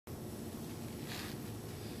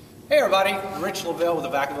Hey everybody, Rich Lovell with the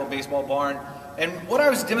Vacaville Baseball Barn, and what I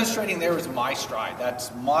was demonstrating there was my stride.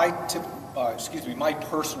 That's my my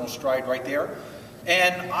personal stride right there,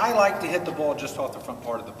 and I like to hit the ball just off the front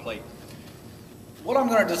part of the plate. What I'm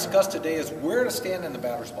going to discuss today is where to stand in the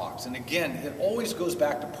batter's box, and again, it always goes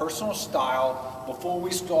back to personal style before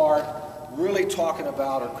we start really talking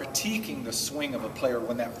about or critiquing the swing of a player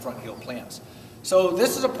when that front heel plants. So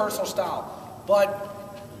this is a personal style, but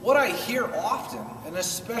what I hear often, and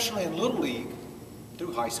especially in Little League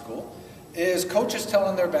through high school, is coaches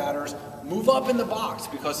telling their batters, move up in the box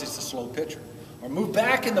because it's a slow pitcher, or move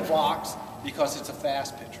back in the box because it's a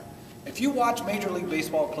fast pitcher. If you watch Major League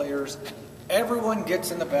Baseball players, everyone gets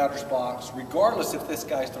in the batter's box, regardless if this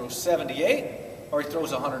guy throws 78 or he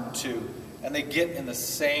throws 102, and they get in the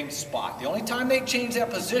same spot. The only time they change that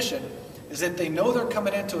position is that they know they're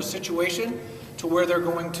coming into a situation to where they're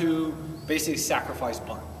going to basically sacrifice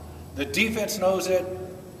bunt. The defense knows it,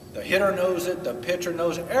 the hitter knows it, the pitcher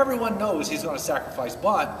knows it, everyone knows he's going to sacrifice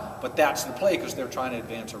bunt, but that's the play because they're trying to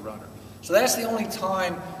advance a runner. So that's the only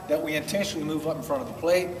time that we intentionally move up in front of the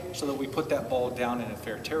plate so that we put that ball down in a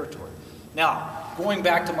fair territory. Now, going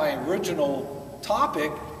back to my original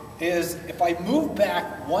topic is if I move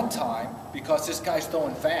back one time because this guy's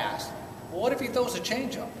throwing fast, well, what if he throws a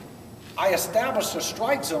changeup? I established a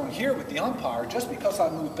strike zone here with the umpire. Just because I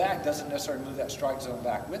move back doesn't necessarily move that strike zone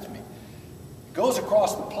back with me. It goes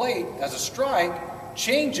across the plate as a strike,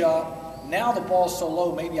 change up, now the ball's so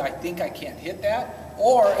low maybe I think I can't hit that.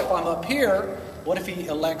 Or if I'm up here, what if he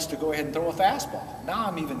elects to go ahead and throw a fastball? Now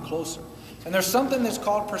I'm even closer. And there's something that's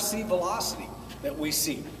called perceived velocity that we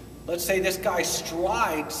see. Let's say this guy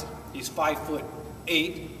strides, he's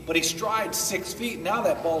 5'8", but he strides 6 feet. Now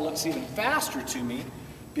that ball looks even faster to me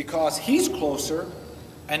because he's closer,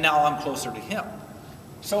 and now I'm closer to him.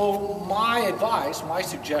 So my advice, my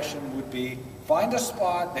suggestion would be find a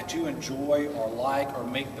spot that you enjoy or like or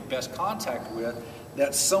make the best contact with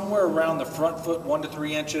that's somewhere around the front foot, 1 to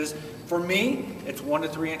 3 inches. For me, it's 1 to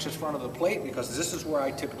 3 inches front of the plate because this is where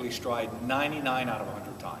I typically stride 99 out of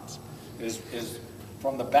 100 times, is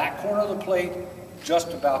from the back corner of the plate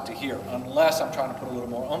just about to here, unless I'm trying to put a little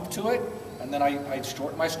more oomph to it. And then I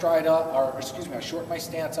shorten my stride up, or excuse me, I shorten my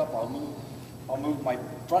stance up. I'll move my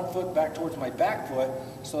front foot back towards my back foot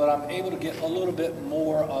so that I'm able to get a little bit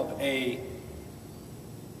more of a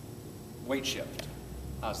weight shift.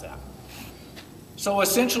 How's that? So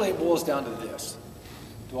essentially it boils down to this.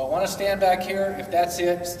 Do I want to stand back here? If that's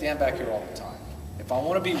it, stand back here all the time. If I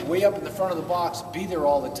want to be way up in the front of the box, be there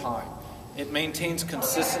all the time. It maintains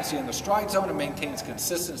consistency in the stride zone. It maintains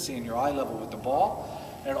consistency in your eye level with the ball.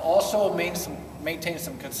 And it also maintains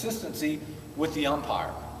some consistency with the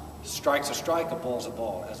umpire. Strike's a strike, a ball's a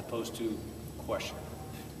ball, as opposed to question.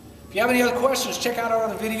 If you have any other questions, check out our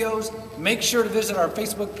other videos. Make sure to visit our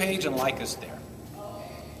Facebook page and like us there.